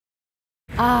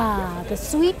Ah, the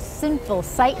sweet, sinful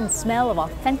sight and smell of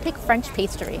authentic French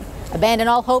pastry. Abandon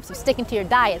all hopes of sticking to your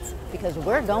diets because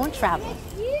we're going traveling.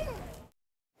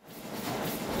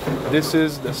 This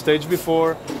is the stage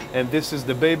before, and this is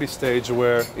the baby stage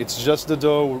where it's just the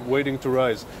dough waiting to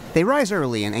rise. They rise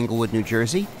early in Englewood, New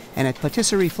Jersey, and at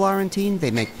Patisserie Florentine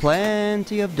they make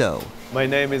plenty of dough. My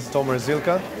name is Tomer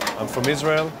Zilkha. I'm from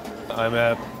Israel. I'm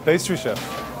a pastry chef.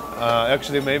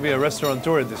 Actually, maybe a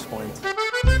restaurateur at this point.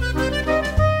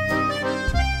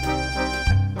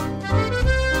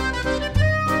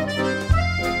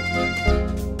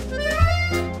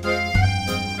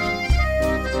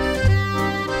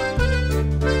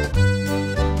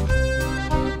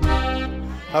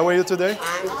 How are you today?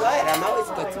 I'm good. I'm always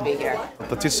good to be here.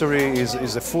 Patisserie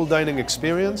is a full dining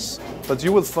experience, but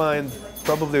you will find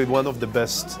probably one of the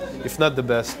best, if not the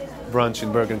best, brunch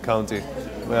in Bergen County,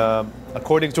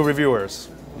 according to reviewers,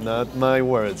 not my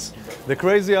words. The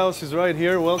Crazy House is right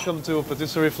here. Welcome to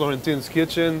Patisserie Florentine's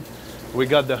kitchen. We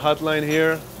got the hotline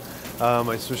here.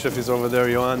 My sous chef is over there,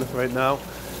 Johan, right now.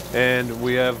 And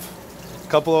we have a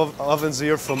couple of ovens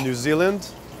here from New Zealand,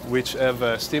 which have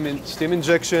a steam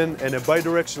injection and a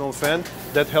bidirectional fan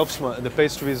that helps the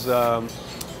pastries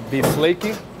be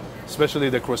flaky, especially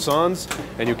the croissants.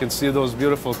 And you can see those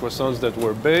beautiful croissants that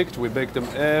were baked. We bake them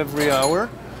every hour.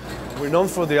 We're known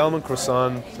for the almond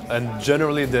croissant and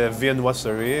generally the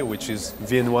viennoiserie, which is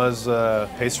Viennoise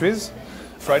pastries.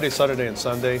 Friday, Saturday, and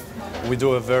Sunday, we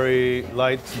do a very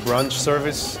light brunch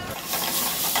service.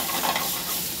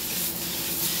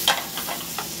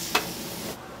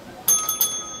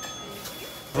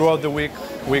 Throughout the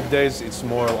weekdays, it's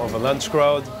more of a lunch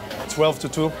crowd. 12 to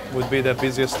 2 would be the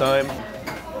busiest time.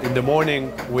 In the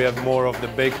morning, we have more of the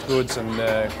baked goods and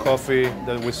coffee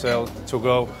that we sell to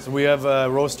go. So we have a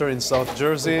roaster in South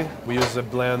Jersey. We use a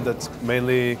blend that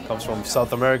mainly comes from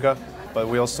South America, but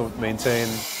we also maintain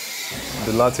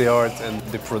the latte art and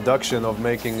the production of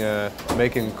making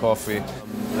coffee.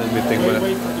 Let me think.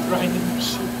 Wait for the grinding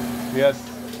machine. Yes,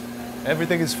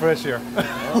 everything is fresh here.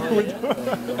 Oh, yeah.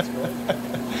 That's right.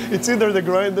 It's either the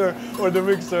grinder or the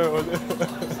mixer. Or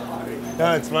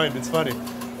yeah, it's fine. It's funny.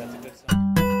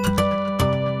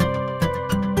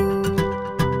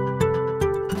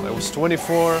 I was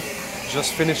 24,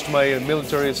 just finished my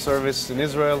military service in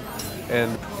Israel,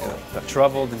 and I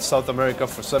traveled in South America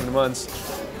for 7 months.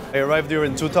 I arrived here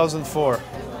in 2004,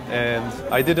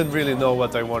 and I didn't really know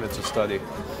what I wanted to study.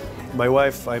 My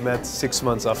wife I met 6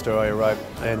 months after I arrived,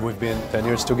 and we've been 10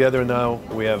 years together now.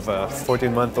 We have a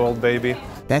 14-month-old baby.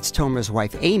 That's Tomer's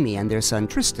wife Amy and their son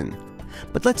Tristan.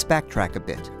 But let's backtrack a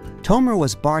bit. Tomer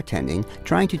was bartending,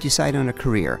 trying to decide on a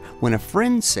career, when a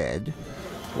friend said,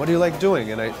 "What do you like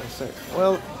doing?" And I said,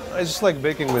 "Well, I just like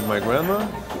baking with my grandma.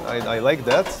 I like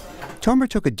that." Tomer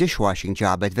took a dishwashing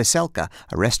job at Veselka,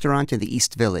 a restaurant in the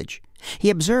East Village. He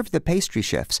observed the pastry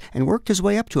chefs and worked his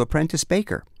way up to apprentice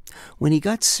baker. When he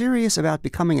got serious about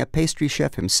becoming a pastry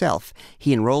chef himself,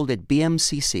 he enrolled at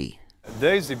BMCC.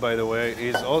 Daisy, by the way,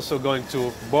 is also going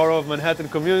to Borough of Manhattan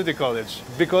Community College.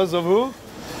 Because of who?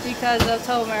 Because of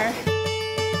Tomer.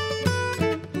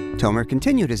 Tomer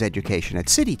continued his education at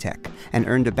City Tech and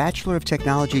earned a Bachelor of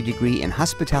Technology degree in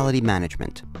Hospitality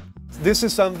Management. This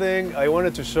is something I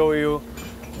wanted to show you.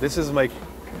 This is my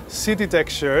City Tech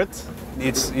shirt.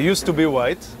 It used to be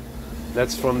white.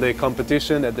 That's from the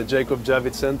competition at the Jacob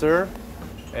Javits Center.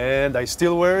 And I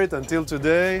still wear it until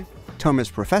today.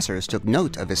 Tomer's professors took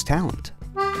note of his talent.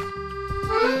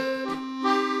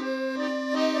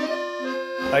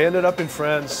 I ended up in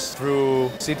France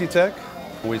through City Tech,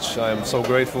 which I'm so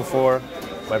grateful for.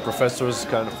 My professors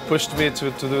kind of pushed me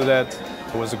to do that.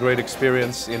 It was a great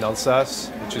experience in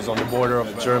Alsace, which is on the border of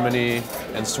Germany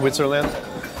and Switzerland.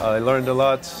 I learned a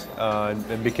lot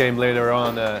and became later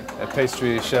on a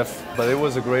pastry chef, but it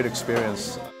was a great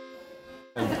experience.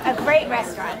 A great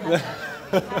restaurant.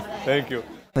 Thank you.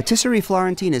 Patisserie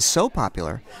Florentine is so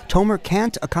popular, Tomer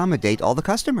can't accommodate all the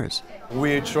customers.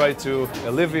 We try to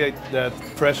alleviate that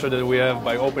pressure that we have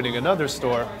by opening another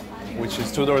store, which is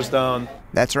 2 doors down.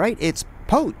 That's right, it's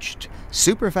Poached,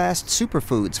 super-fast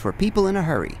superfoods for people in a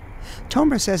hurry.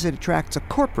 Tomer says it attracts a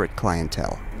corporate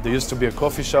clientele. There used to be a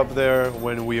coffee shop there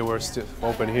when we were still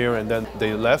open here, and then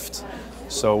they left.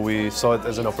 So we saw it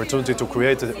as an opportunity to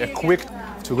create a quick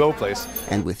to-go place.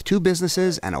 And with 2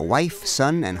 businesses and a wife,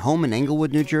 son, and home in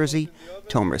Englewood, New Jersey,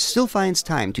 Tomer still finds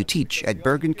time to teach at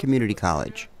Bergen Community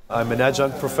College. I'm an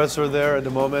adjunct professor there at the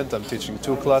moment. I'm teaching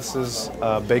 2 classes,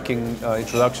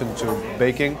 introduction to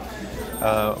baking.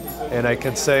 And I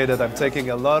can say that I'm taking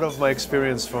a lot of my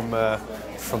experience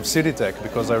from City Tech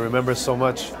because I remember so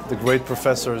much the great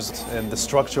professors and the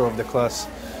structure of the class.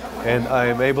 and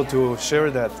I'm able to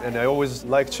share that, and I always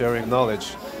like sharing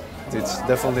knowledge. It's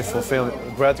definitely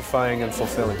fulfilling, gratifying and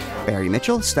fulfilling. Barry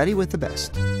Mitchell, study with the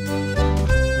best.